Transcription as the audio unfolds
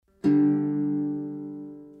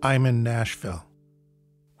I'm in Nashville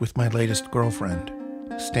with my latest girlfriend,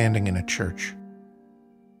 standing in a church.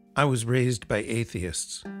 I was raised by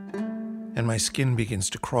atheists, and my skin begins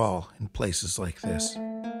to crawl in places like this.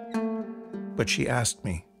 But she asked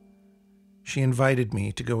me. She invited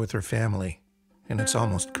me to go with her family, and it's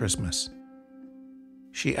almost Christmas.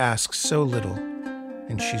 She asks so little,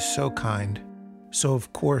 and she's so kind. So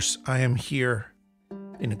of course I am here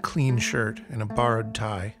in a clean shirt and a borrowed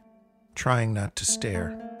tie, trying not to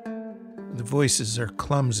stare. The voices are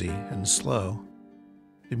clumsy and slow.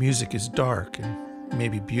 The music is dark and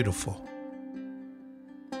maybe beautiful.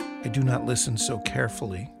 I do not listen so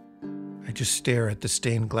carefully. I just stare at the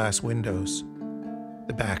stained glass windows,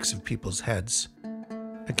 the backs of people's heads,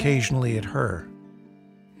 occasionally at her,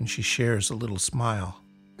 and she shares a little smile.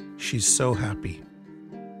 She's so happy.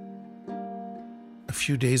 A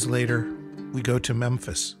few days later, we go to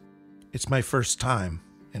Memphis. It's my first time,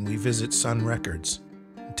 and we visit Sun Records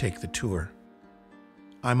and take the tour.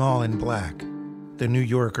 I'm all in black, the New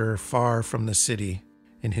Yorker far from the city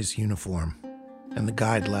in his uniform, and the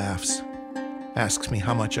guide laughs, asks me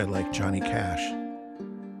how much I like Johnny Cash.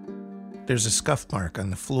 There's a scuff mark on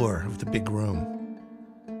the floor of the big room,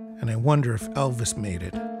 and I wonder if Elvis made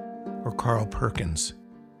it, or Carl Perkins,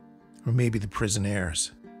 or maybe the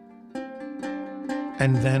Prisonaires.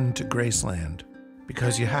 And then to Graceland,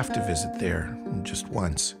 because you have to visit there just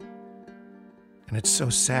once. And it's so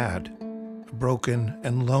sad, a broken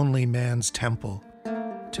and lonely man's temple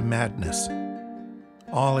to madness.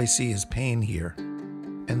 All I see is pain here,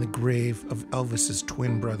 and the grave of Elvis's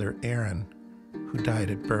twin brother Aaron, who died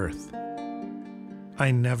at birth. I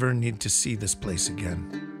never need to see this place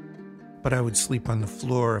again, but I would sleep on the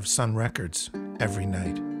floor of Sun Records every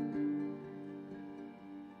night.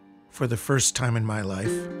 For the first time in my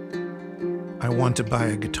life, I want to buy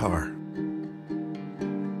a guitar.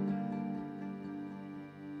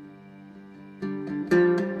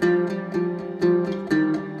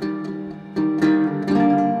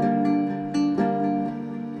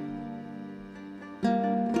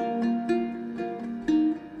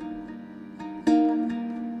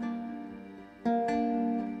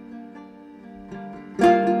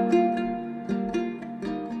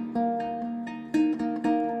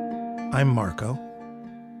 I'm Marco,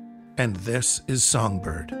 and this is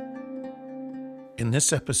Songbird. In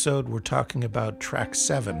this episode, we're talking about track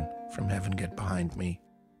 7 from Heaven Get Behind Me.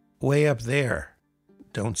 Way up there,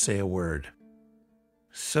 Don't Say a Word.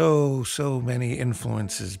 So many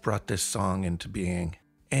influences brought this song into being,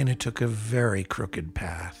 and it took a very crooked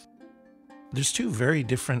path. There's 2 very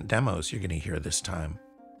different demos you're going to hear this time.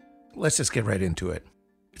 Let's just get right into it.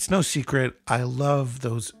 It's no secret, I love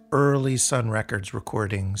those early Sun Records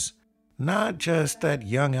recordings. Not just that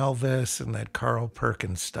young Elvis and that Carl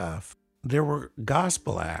Perkins stuff. There were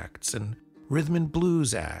gospel acts and rhythm and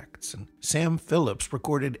blues acts, and Sam Phillips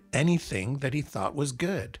recorded anything that he thought was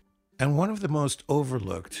good. And one of the most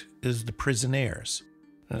overlooked is the Prisonaires.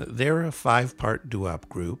 They're a 5-part doo-wop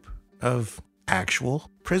group of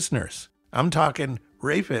actual prisoners. I'm talking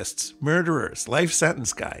rapists, murderers, life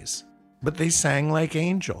sentence guys. But they sang like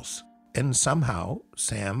angels, and somehow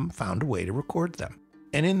Sam found a way to record them.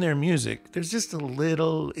 And in their music, there's just a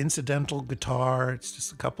little incidental guitar. It's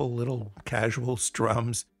just a couple little casual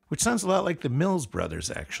strums, which sounds a lot like the Mills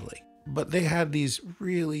Brothers, actually. But they had these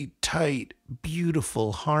really tight,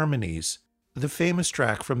 beautiful harmonies. The famous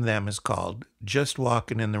track from them is called Just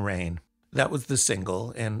Walkin' in the Rain. That was the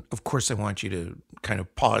single. And of course, I want you to kind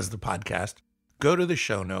of pause the podcast, go to the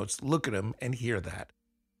show notes, look at them, and hear that.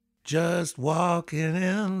 Just walking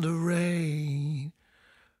in the rain.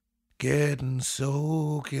 Getting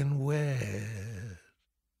soaking wet.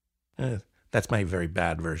 That's my very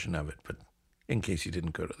bad version of it, but in case you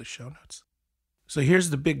didn't go to the show notes. So here's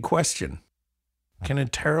the big question. Can a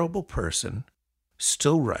terrible person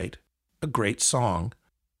still write a great song,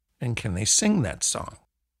 and can they sing that song?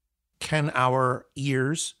 Can our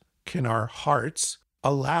ears, can our hearts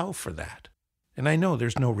allow for that? And I know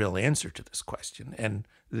there's no real answer to this question, and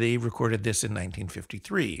they recorded this in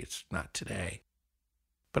 1953. It's not today.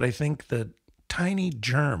 But I think the tiny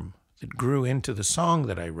germ that grew into the song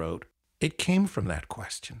that I wrote, it came from that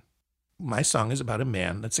question. My song is about a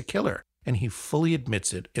man that's a killer, and he fully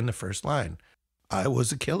admits it in the first line. I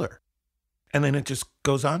was a killer. And then it just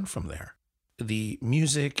goes on from there. The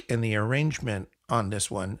music and the arrangement on this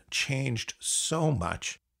one changed so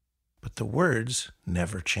much, but the words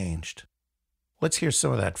never changed. Let's hear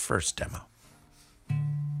some of that first demo.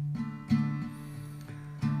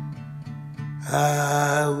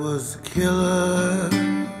 I was a killer,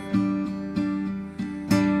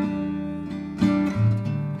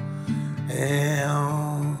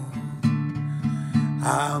 and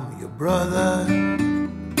I'm your brother.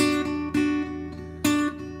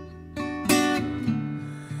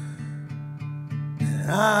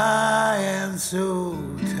 And I am so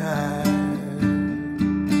tired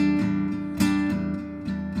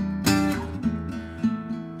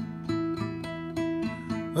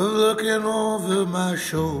of looking over my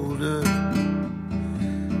shoulder.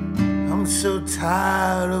 I'm so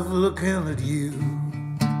tired of looking at you.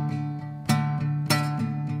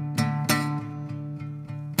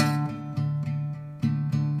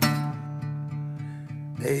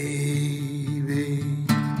 Baby,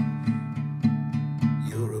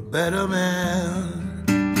 you're a better man.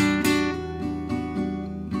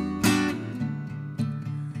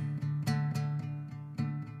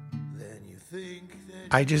 Than you think that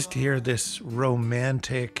I just hear this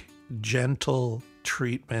romantic, gentle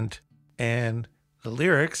treatment, and the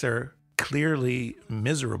lyrics are clearly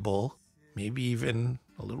miserable, maybe even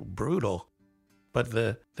a little brutal. But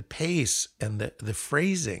the pace and the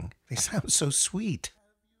phrasing, they sound so sweet.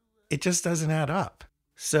 It just doesn't add up.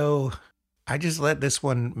 So I just let this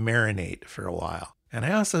one marinate for a while. And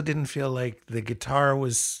I also didn't feel like the guitar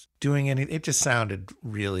was doing anything. It just sounded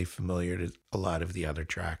really familiar to a lot of the other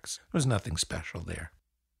tracks. There was nothing special there.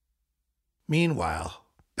 Meanwhile,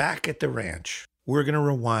 back at the ranch, we're going to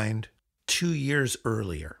rewind 2 years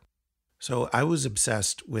earlier. So I was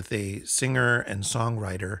obsessed with a singer and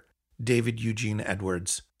songwriter, David Eugene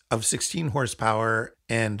Edwards, of 16 Horsepower,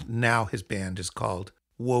 and now his band is called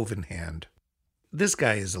Woven Hand. This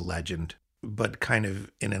guy is a legend, but kind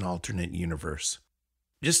of in an alternate universe.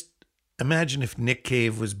 Just imagine if Nick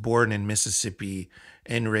Cave was born in Mississippi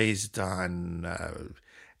and raised on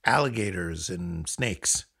alligators and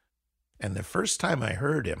snakes. And the first time I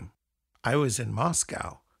heard him, I was in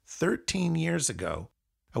Moscow 13 years ago.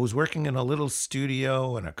 I was working in a little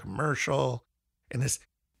studio and a commercial, and this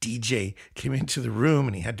DJ came into the room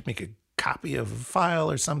and he had to make a copy of a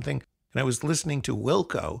file or something. And I was listening to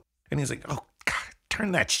Wilco, and he's like, "Oh, God,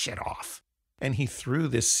 turn that shit off." And he threw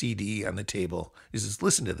this CD on the table. He says,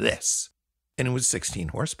 "Listen to this." And it was 16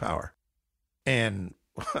 Horsepower. And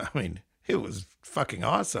I mean, it was fucking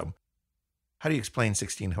awesome. How do you explain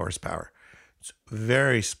 16 Horsepower? It's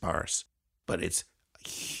very sparse, but it's a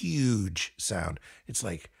huge sound. It's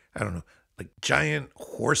like, I don't know, like giant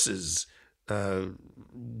horses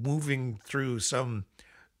moving through some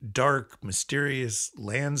dark, mysterious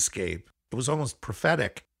landscape. It was almost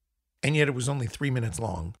prophetic, and yet it was only 3 minutes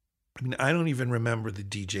long. I mean, I don't even remember the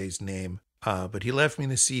DJ's name, but he left me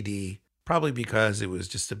the CD, probably because it was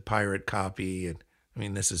just a pirate copy. And I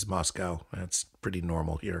mean, this is Moscow. That's pretty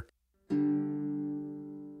normal here.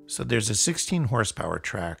 So there's a 16 Horsepower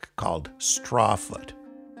track called Strawfoot,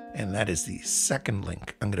 and that is the second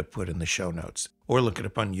link I'm going to put in the show notes, or look it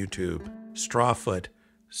up on YouTube. Strawfoot,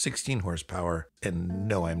 16 Horsepower, and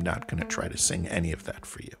no, I'm not going to try to sing any of that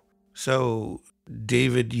for you. So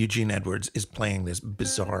David Eugene Edwards is playing this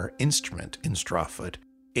bizarre instrument in Strawfoot.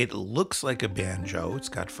 It looks like a banjo. It's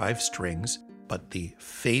got 5 strings, but the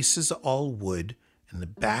face is all wood and the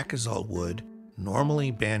back is all wood.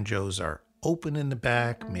 Normally banjos are open in the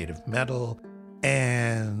back, made of metal,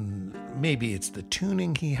 and maybe it's the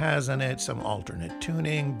tuning he has on it, some alternate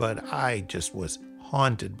tuning, but I just was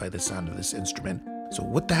haunted by the sound of this instrument. So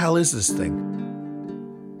what the hell is this thing?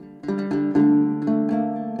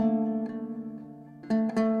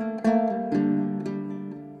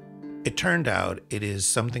 It turned out it is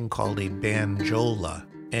something called a banjola,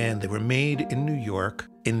 and they were made in New York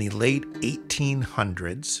in the late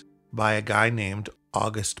 1800s by a guy named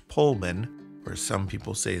August Pullman, or some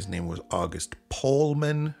people say his name was August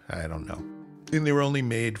Pullman. I don't know. And they were only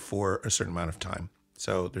made for a certain amount of time.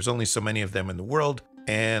 So there's only so many of them in the world,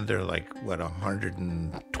 and they're like,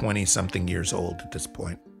 120 something years old at this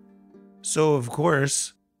point. So of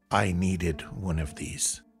course, I needed one of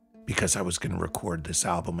these because I was going to record this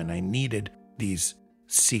album, and I needed these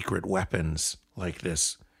secret weapons like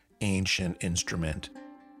this ancient instrument.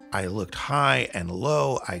 I looked high and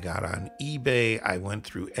low. I got on eBay. I went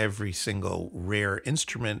through every single rare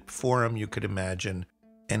instrument forum you could imagine.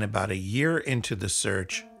 And about a year into the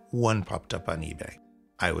search, one popped up on eBay.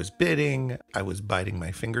 I was bidding. I was biting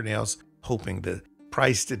my fingernails, hoping the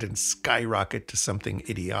price didn't skyrocket to something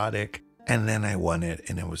idiotic. And then I won it.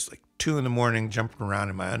 And it was like 2 a.m, jumping around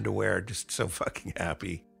in my underwear, just so fucking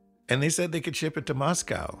happy. And they said they could ship it to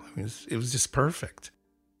Moscow. I mean, it was just perfect.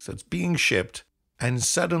 So it's being shipped. And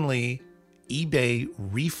suddenly, eBay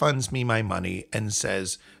refunds me my money and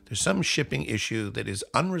says there's some shipping issue that is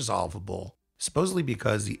unresolvable, supposedly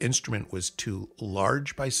because the instrument was too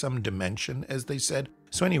large by some dimension, as they said.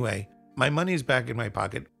 So anyway, my money's back in my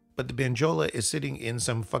pocket, but the banjola is sitting in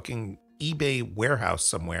some fucking eBay warehouse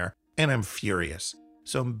somewhere, and I'm furious.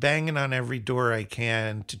 So I'm banging on every door I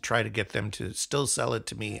can to try to get them to still sell it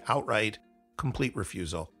to me outright. Complete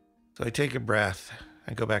refusal. So I take a breath,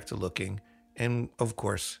 I go back to looking, and of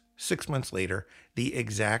course, 6 months later, the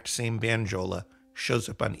exact same banjola shows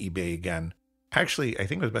up on eBay again. Actually, I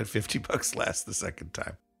think it was about $50 less the second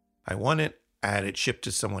time. I won it, I had it shipped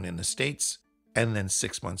to someone in the States, and then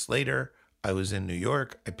 6 months later, I was in New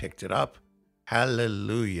York, I picked it up.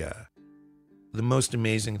 Hallelujah. The most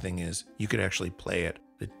amazing thing is you could actually play it.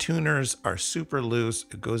 The tuners are super loose.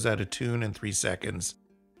 It goes out of tune in 3 seconds.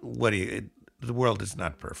 The world is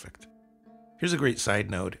not perfect. Here's a great side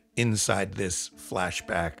note inside this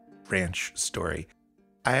flashback ranch story.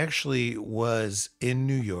 I actually was in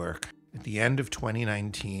New York at the end of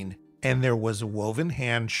 2019, and there was a Woven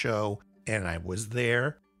Hand show, and I was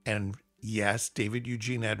there. And yes, David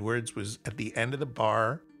Eugene Edwards was at the end of the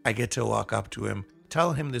bar. I get to walk up to him,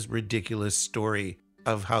 tell him this ridiculous story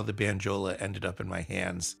of how the banjola ended up in my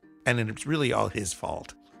hands. And it's really all his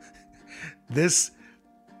fault. This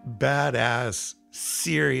badass,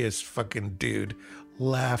 serious fucking dude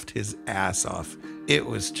laughed his ass off. It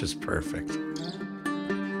was just perfect.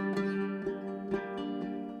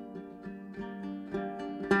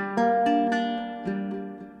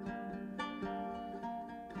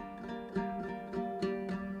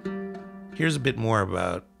 Here's a bit more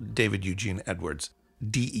about David Eugene Edwards,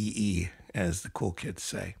 DEE, as the cool kids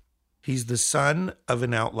say. He's the son of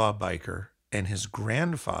an outlaw biker, and his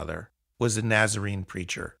grandfather was a Nazarene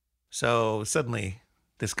preacher. So suddenly,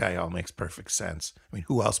 this guy all makes perfect sense. I mean,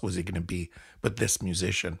 who else was he going to be but this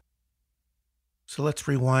musician? So let's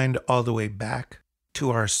rewind all the way back to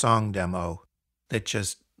our song demo that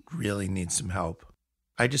just really needs some help.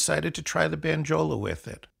 I decided to try the banjola with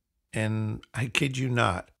it. And I kid you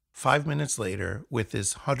not, 5 minutes later, with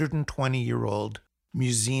this 120-year-old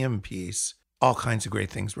museum piece, all kinds of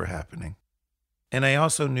great things were happening. And I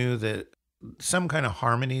also knew that some kind of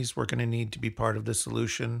harmonies were going to need to be part of the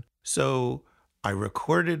solution. So I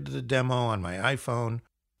recorded the demo on my iPhone,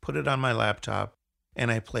 put it on my laptop,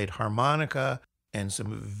 and I played harmonica and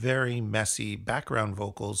some very messy background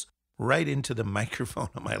vocals right into the microphone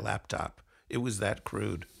on my laptop. It was that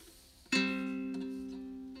crude.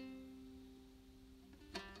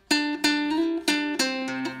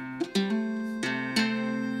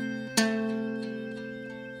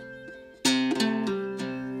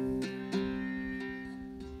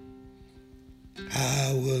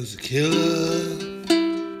 I was a killer,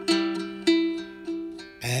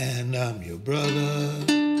 and I'm your brother,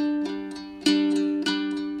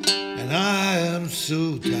 and I am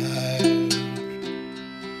so tired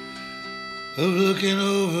of looking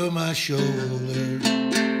over my shoulder.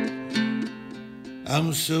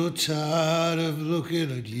 I'm so tired of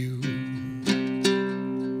looking at you.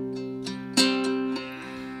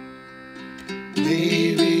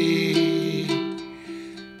 Baby,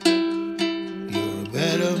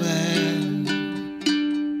 better man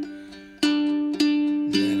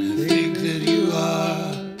than I think that you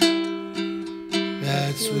are.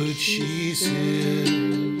 That's what she said.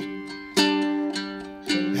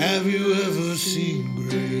 Have you ever seen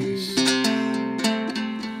Grace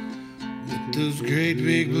with those great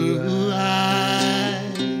big blue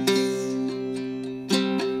eyes?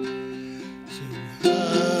 So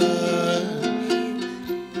hush,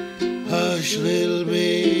 hush, little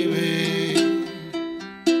baby.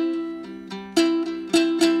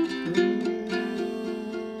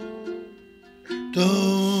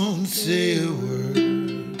 Don't say a word.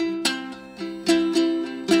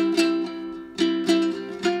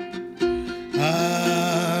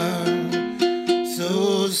 I'm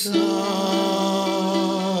so sorry.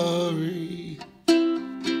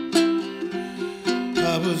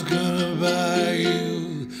 Papa's gonna buy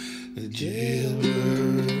you a jailbird.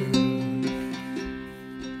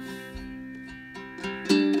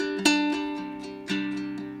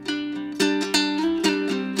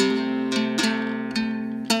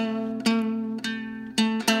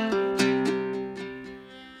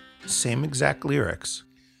 Same exact lyrics,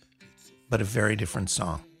 but a very different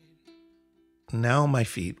song. Now my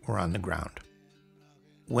feet were on the ground.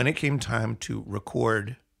 When it came time to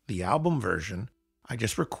record the album version, I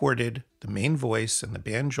just recorded the main voice and the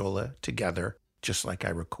banjola together, just like I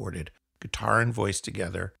recorded guitar and voice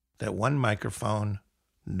together, that one microphone,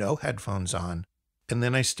 no headphones on, and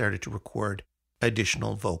then I started to record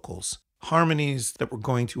additional vocals, harmonies that were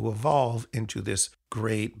going to evolve into this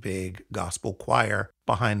great big gospel choir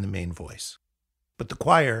behind the main voice. But the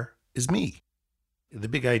choir is me. The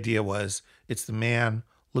big idea was it's the man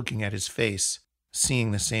looking at his face,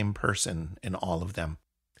 seeing the same person in all of them.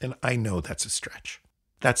 And I know that's a stretch.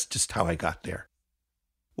 That's just how I got there.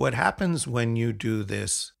 What happens when you do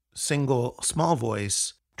this single small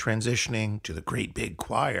voice transitioning to the great big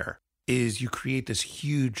choir is you create this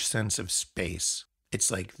huge sense of space. It's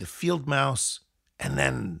like the field mouse and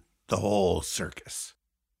then the whole circus.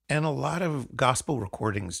 And a lot of gospel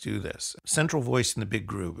recordings do this. Central voice in the big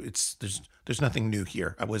group, there's nothing new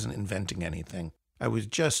here. I wasn't inventing anything. I was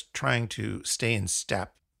just trying to stay in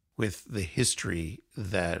step with the history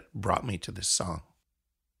that brought me to this song.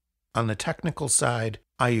 On the technical side,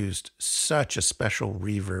 I used such a special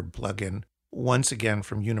reverb plugin, once again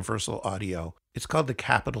from Universal Audio. It's called the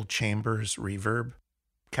Capitol Chambers Reverb.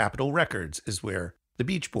 Capitol Records is where the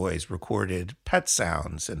Beach Boys recorded Pet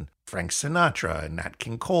Sounds, and Frank Sinatra and Nat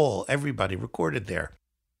King Cole, everybody recorded there.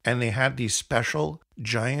 And they had these special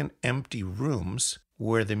giant empty rooms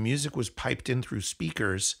where the music was piped in through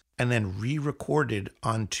speakers and then re-recorded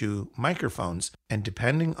onto microphones. And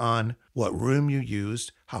depending on what room you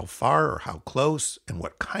used, how far or how close, and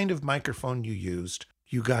what kind of microphone you used,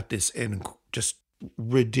 you got this just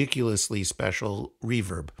ridiculously special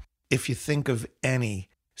reverb. If you think of any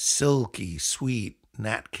silky, sweet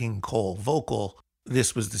Nat King Cole vocal,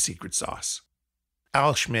 this was the secret sauce.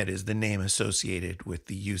 Al Schmidt is the name associated with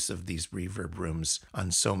the use of these reverb rooms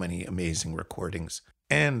on so many amazing recordings.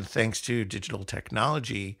 And thanks to digital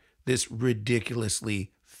technology, this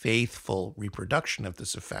ridiculously faithful reproduction of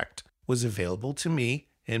this effect was available to me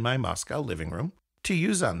in my Moscow living room to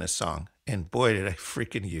use on this song. And boy, did I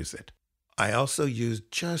freaking use it. I also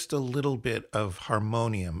used just a little bit of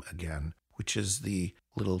harmonium again, which is the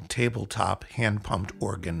little tabletop hand-pumped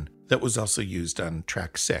organ that was also used on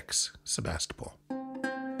track 6, Sebastopol.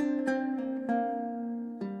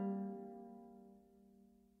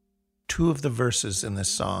 Two of the verses in this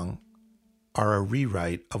song are a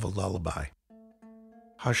rewrite of a lullaby.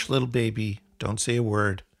 Hush Little Baby, Don't Say a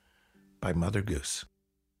Word by Mother Goose.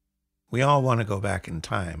 We all want to go back in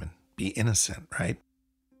time and be innocent, right?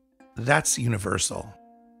 That's universal.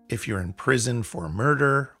 If you're in prison for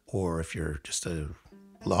murder, or if you're just a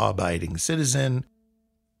law-abiding citizen,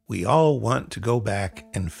 we all want to go back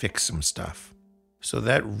and fix some stuff. So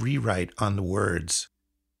that rewrite on the words,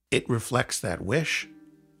 it reflects that wish,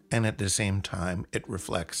 and at the same time, it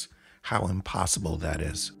reflects how impossible that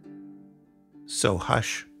is. So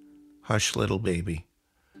hush, hush, little baby.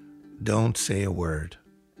 Don't say a word.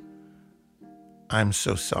 I'm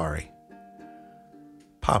so sorry.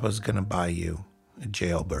 Papa's gonna buy you a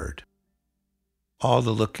jailbird. All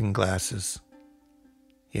the looking glasses,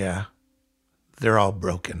 yeah, they're all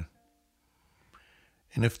broken.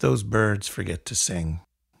 And if those birds forget to sing,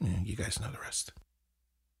 you guys know the rest.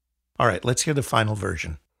 All right, let's hear the final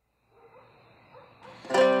version.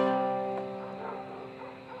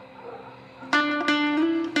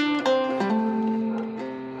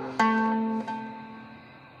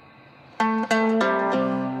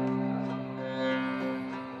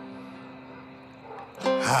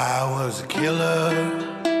 I was a killer,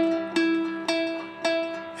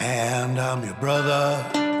 and I'm your brother,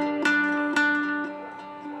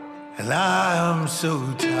 and I am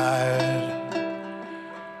so tired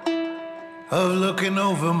of looking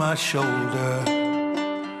over my shoulder.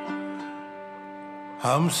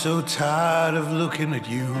 I'm so tired of looking at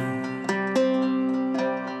you.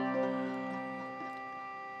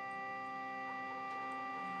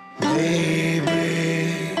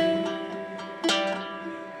 Baby,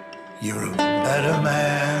 you're a better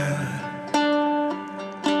man.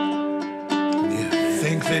 You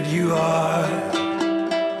think that you are,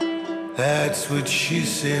 that's what she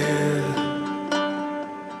said.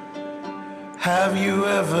 Have you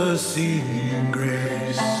ever seen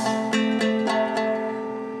Grace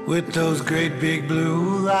with those great big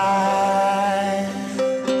blue eyes?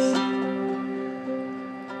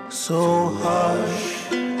 So hush,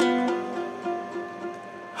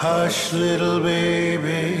 hush, little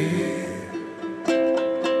baby.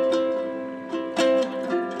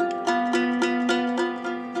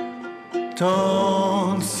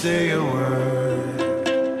 Don't say a word.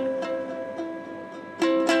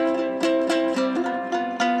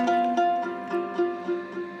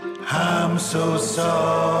 I'm so sorry.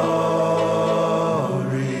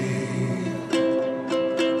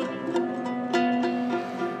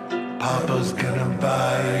 Papa's gonna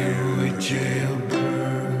buy you a jailbird.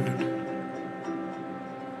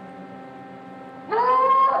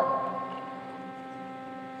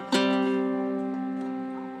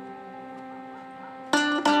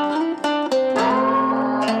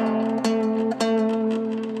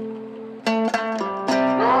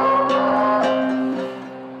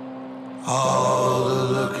 All the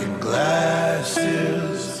looking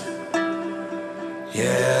glasses,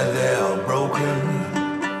 yeah, they're all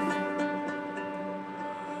broken.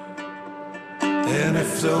 And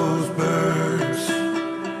if those birds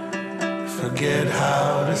forget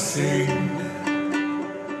how to sing,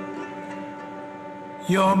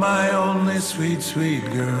 you're my only sweet, sweet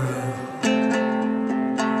girl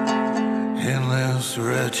in this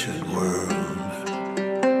wretched world.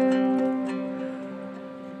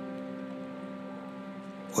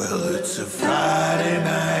 Well, it's a Friday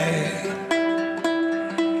night.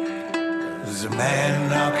 There's a man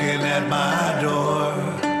knocking at my door.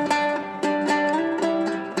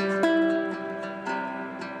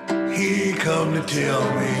 He come to tell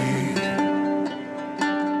me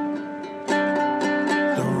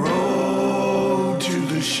the road to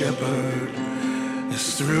the shepherd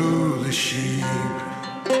is through the sheep.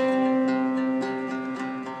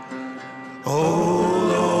 Oh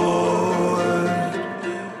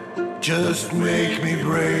Lord, just make me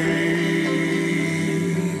brave.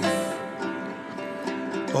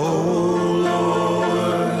 Oh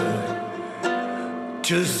Lord,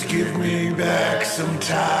 just give me back some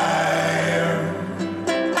time.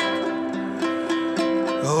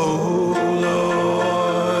 Oh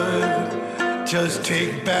Lord, just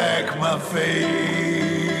take back my face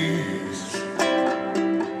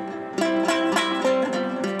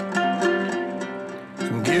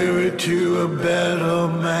and give it to a better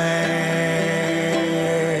man.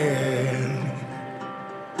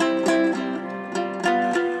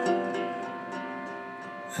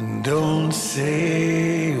 And don't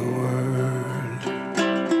say a word.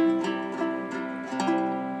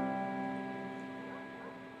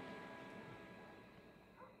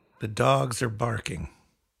 The dogs are barking.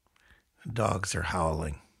 The dogs are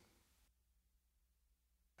howling.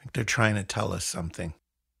 I think they're trying to tell us something.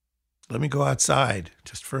 Let me go outside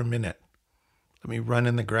just for a minute. Let me run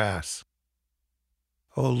in the grass.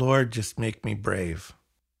 Oh Lord, just make me brave.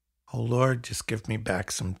 Oh Lord, just give me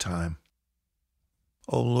back some time.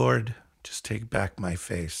 Oh Lord, just take back my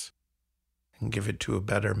face and give it to a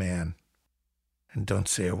better man. And don't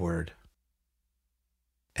say a word.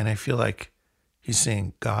 And I feel like he's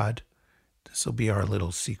saying, God, this will be our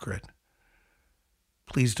little secret.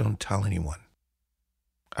 Please don't tell anyone.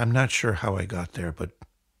 I'm not sure how I got there, but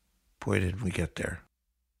boy, did we get there.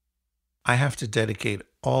 I have to dedicate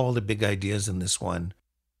all the big ideas in this one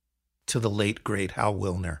to the late, great Hal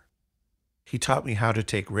Willner. He taught me how to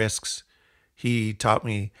take risks. He taught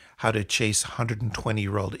me how to chase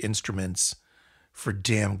 120-year-old instruments for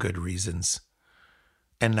damn good reasons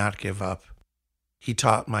and not give up. He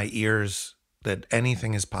taught my ears that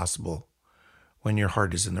anything is possible when your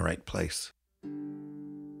heart is in the right place.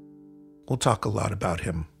 We'll talk a lot about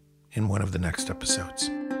him in one of the next episodes.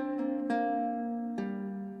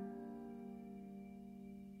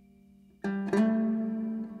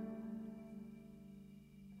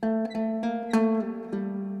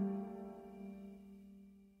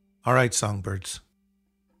 All right, songbirds.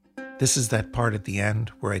 This is that part at the end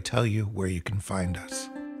where I tell you where you can find us.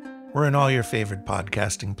 We're in all your favorite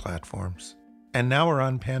podcasting platforms. And now we're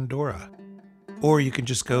on Pandora. Or you can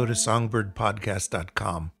just go to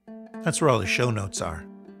songbirdpodcast.com. That's where all the show notes are.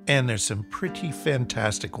 And there's some pretty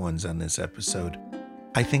fantastic ones on this episode.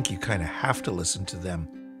 I think you kind of have to listen to them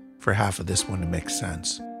for half of this one to make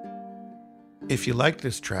sense. If you like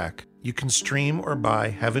this track, you can stream or buy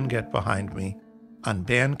Heaven Get Behind Me on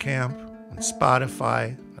Bandcamp, on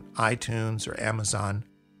Spotify, on iTunes, or Amazon.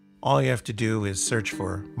 All you have to do is search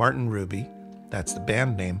for Martin Ruby, that's the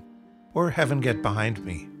band name, or Heaven Get Behind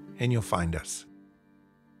Me, and you'll find us.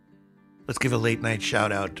 Let's give a late night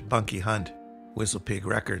shout out to Bunky Hunt, Whistle Pig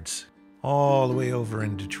Records, all the way over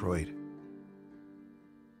in Detroit.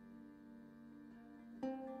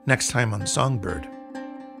 Next time on Songbird,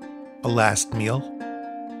 a last meal,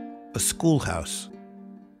 a schoolhouse,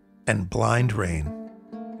 and blind rain.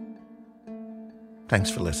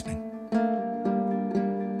 Thanks for listening.